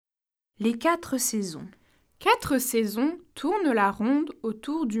Les quatre saisons. 4 saisons tournent la ronde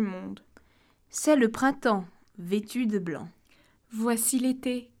autour du monde. C'est le printemps, vêtu de blanc. Voici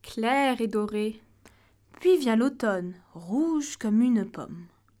l'été, clair et doré. Puis vient l'automne, rouge comme une pomme.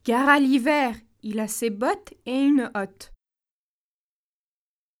 Gare à l'hiver, il a ses bottes et une hotte.